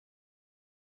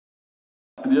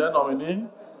dear nominee.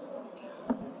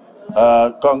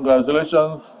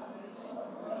 Congratulations.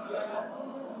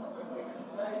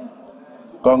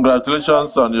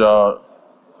 Congratulations on your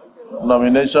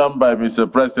nomination by Mr.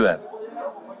 President.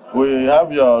 We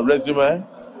have your resume.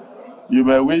 You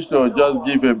may wish to just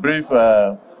give a brief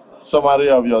summary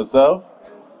of yourself,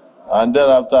 and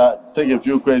thereafter take a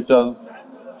few questions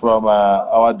from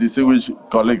our distinguished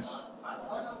colleagues.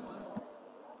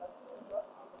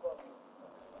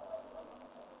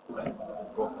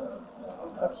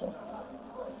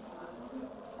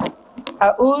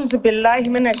 A'udhu billahi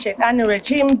minash shaitanir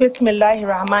rajim. Bismillahir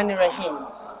rahmanir rahim.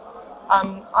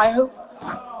 I hope.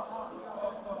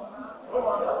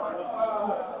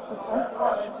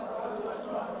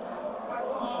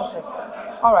 Okay.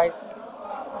 All right.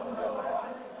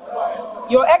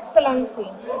 Your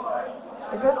Excellency,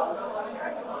 is it?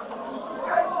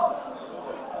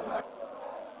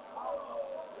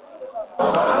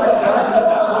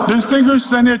 Distinguished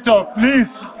Senator,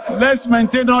 please, let's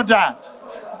maintain order.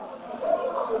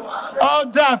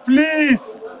 Order,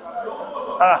 please.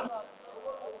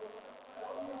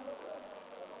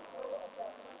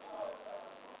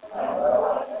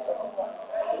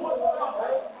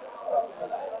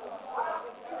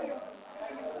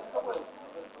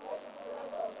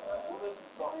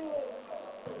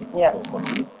 Yeah.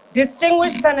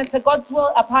 Distinguished Senator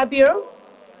Godswill Apabio,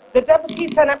 the Deputy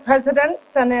Senate President,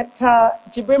 Senator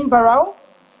Jibrin Barrow,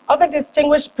 other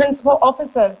distinguished principal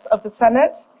officers of the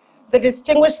Senate, the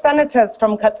distinguished senators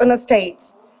from Katsina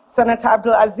State, Senator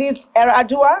Abdul Aziz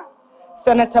Adua,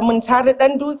 Senator Muntari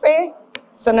Denduse,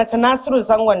 Senator Nasiru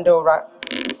Zangwandora.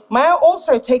 May I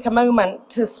also take a moment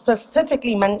to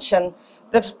specifically mention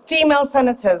the female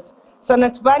senators,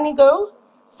 Senator Banigo,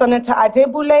 Senator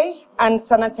Adebule, and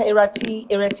Senator Irati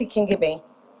Kingibe.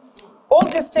 All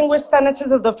distinguished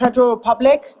senators of the Federal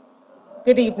Republic,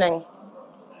 good evening.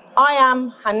 I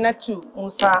am Hannatu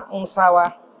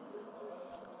Musawa.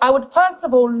 I would first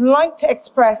of all like to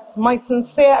express my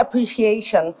sincere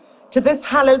appreciation to this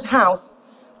hallowed house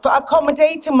for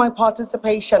accommodating my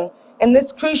participation in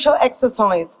this crucial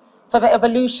exercise for the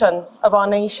evolution of our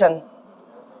nation.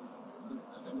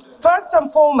 First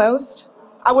and foremost,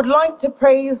 I would like to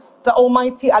praise the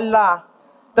Almighty Allah,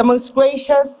 the most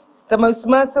gracious, the most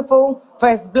merciful, for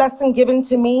his blessing given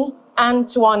to me and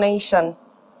to our nation.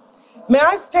 May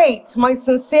I state my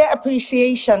sincere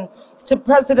appreciation to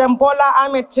President Bola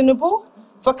Ahmed Tinubu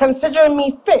for considering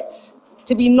me fit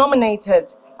to be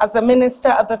nominated as a Minister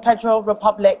of the Federal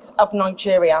Republic of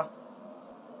Nigeria.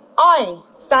 I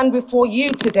stand before you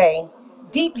today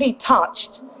deeply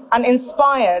touched and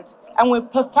inspired, and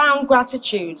with profound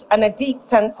gratitude and a deep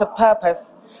sense of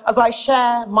purpose as I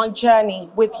share my journey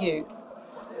with you.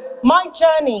 My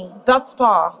journey thus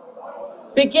far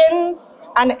begins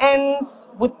and ends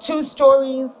with two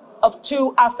stories of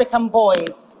two African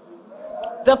boys.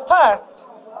 The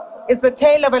first is the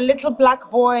tale of a little black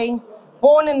boy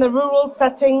born in the rural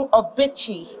setting of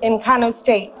Bichi in Kano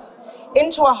State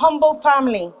into a humble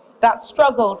family that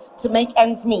struggled to make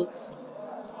ends meet.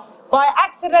 By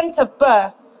accident of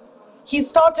birth, he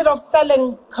started off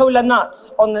selling cola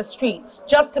nut on the streets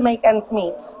just to make ends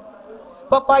meet.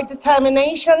 But by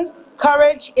determination,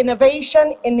 courage,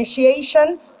 innovation,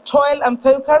 initiation, toil and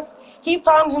focus, he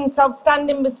found himself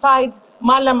standing beside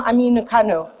Malam Aminu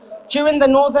Kano during the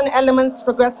Northern Elements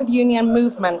Progressive Union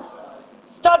movement,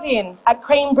 studying at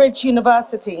Cambridge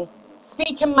University,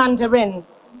 speaking Mandarin,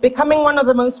 becoming one of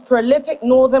the most prolific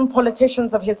Northern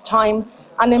politicians of his time,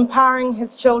 and empowering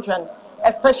his children,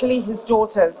 especially his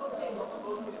daughters.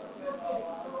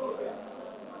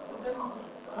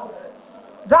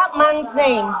 That man's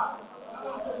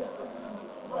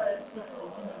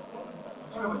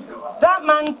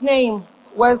name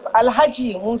was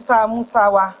Alhaji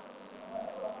Musawa,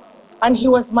 and he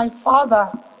was my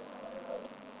father.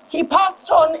 He passed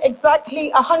on exactly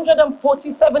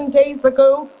 147 days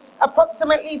ago,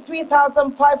 approximately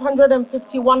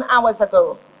 3,551 hours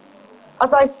ago.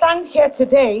 As I stand here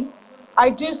today, I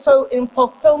do so in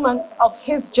fulfillment of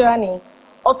his journey,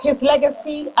 of his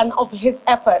legacy, and of his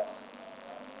effort.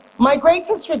 My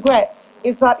greatest regret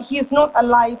is that he is not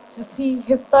alive to see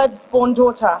his third-born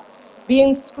daughter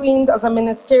being screened as a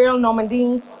ministerial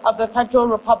nominee of the Federal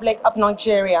Republic of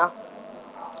Nigeria.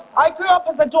 I grew up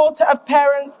as a daughter of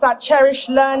parents that cherished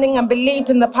learning and believed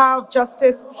in the power of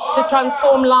justice to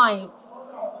transform lives.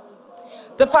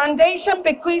 The foundation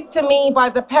bequeathed to me by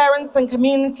the parents and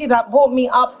community that brought me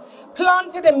up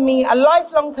planted in me a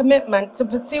lifelong commitment to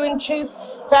pursuing truth,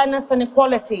 fairness, and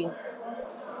equality.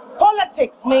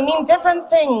 Politics may mean different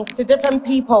things to different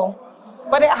people,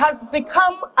 but it has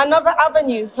become another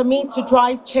avenue for me to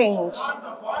drive change.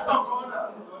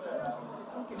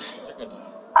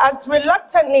 as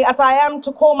reluctantly as I am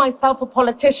to call myself a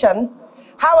politician,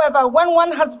 however, when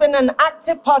one has been an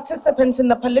active participant in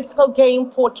the political game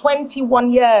for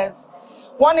 21 years,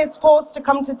 one is forced to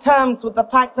come to terms with the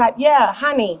fact that, yeah,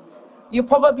 Hanny, you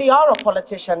probably are a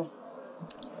politician.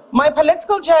 My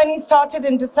political journey started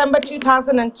in December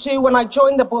 2002 when I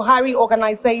joined the Buhari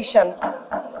organization.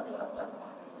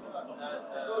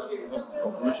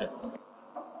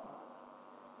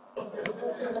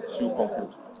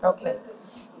 Okay.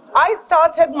 I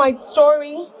started my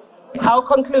story, I'll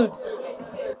conclude.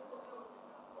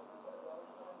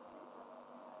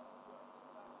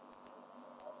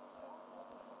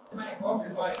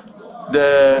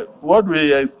 What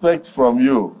we expect from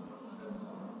you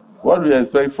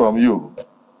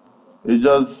is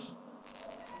just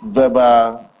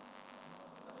verbal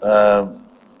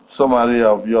summary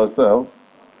of yourself.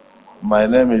 My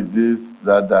name is this,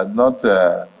 that, not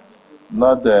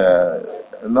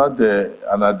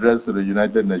an address to the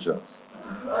United Nations.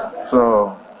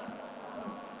 So,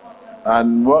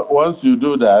 and once you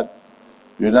do that,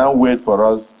 you now wait for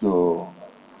us to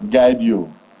guide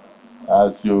you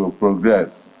as you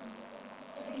progress.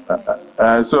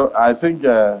 So I think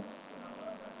you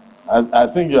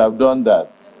have done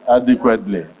that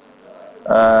adequately.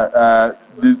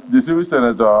 The Civil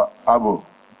Senator Abu.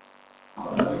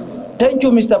 Thank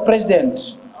you, Mr.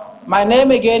 President. My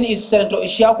name again is Senator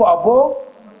Ishaku Abo.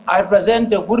 I represent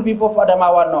the good people of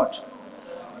Adamawa North.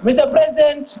 Mr.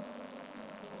 President,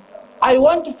 I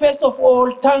want to first of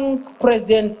all thank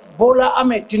President Bola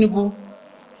Ahmed Tinubu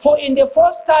for in the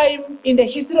first time in the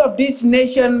history of this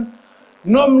nation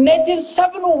nominating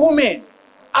 7 women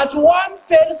at one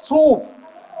fell swoop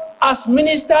as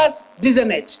ministers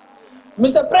designate.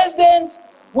 Mr. President,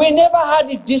 we never had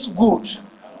it this good.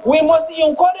 We must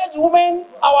encourage women,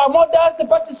 our mothers, to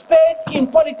participate in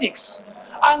politics.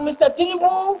 And Mr.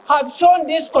 Tinubu have shown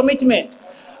this commitment.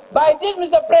 By this,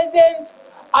 Mr. President,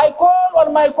 I call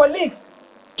on my colleagues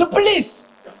to please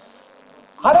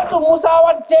Hannatu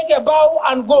Musawa to take a bow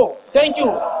and go. Thank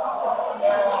you.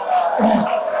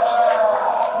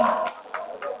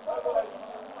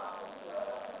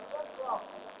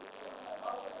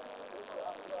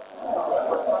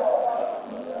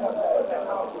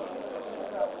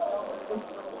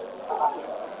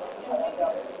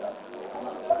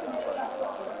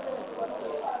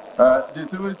 The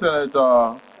Civil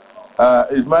Senator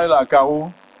Ismail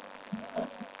Akawu.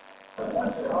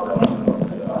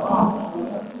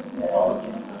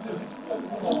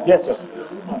 Yes.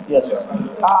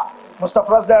 Mr.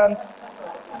 President,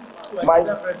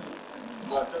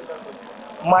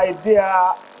 my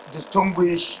dear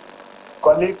distinguished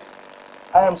colleague,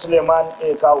 I am Suleiman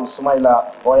Eka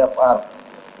Usmaila, OFR,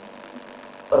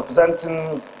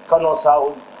 representing Kano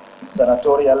South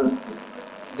Senatorial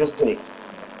District.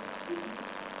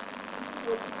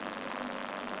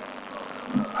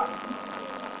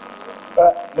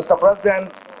 Mr.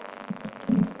 President,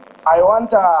 I want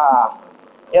to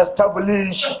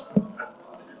establish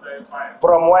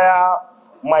from where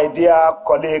my dear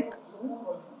colleague,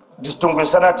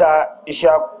 distinguished Senator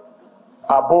Ishaq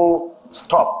Abu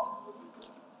stopped.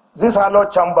 This hallowed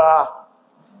chamber,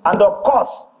 and of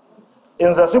course,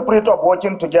 in the spirit of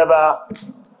working together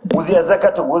with the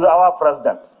executive, with our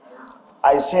president,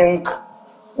 I think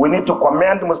we need to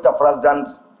commend Mr. President,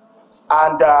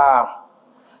 and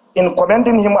in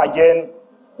commending him again,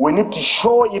 we need to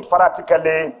show it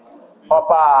practically of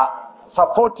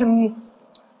supporting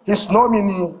his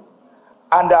nominee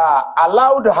and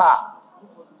allowed her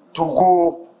to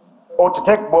go or to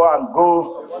take bow and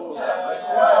go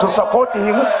to support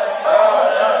him.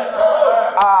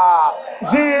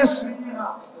 This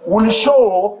will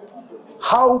show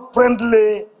how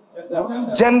friendly,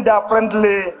 gender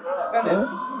friendly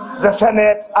the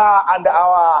Senate are and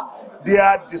our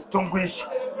dear distinguished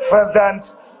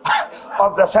President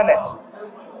of the Senate.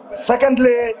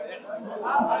 Secondly,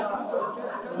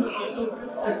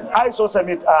 I so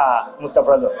submit, Mr.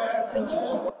 President. Thank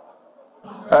you.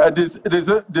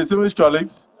 Distinguished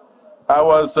colleagues,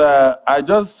 I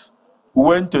just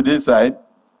went to this side.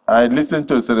 I listened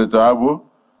to Senator Abu.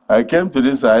 I came to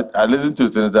this side. I listened to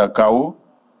Senator Kawu,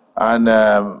 and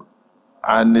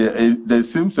there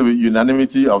seems to be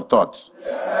unanimity of thought.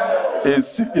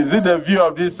 Is it the view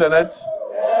of this Senate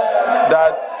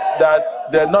that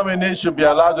the nominee should be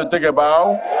allowed to take a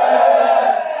bow?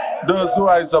 Those who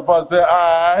are in support say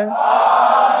aye.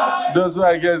 Those who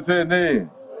are against say nay.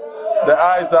 The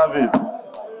ayes have it.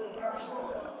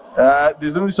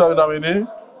 Distinguished nominee,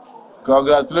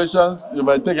 congratulations. You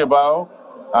may take a bow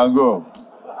and go.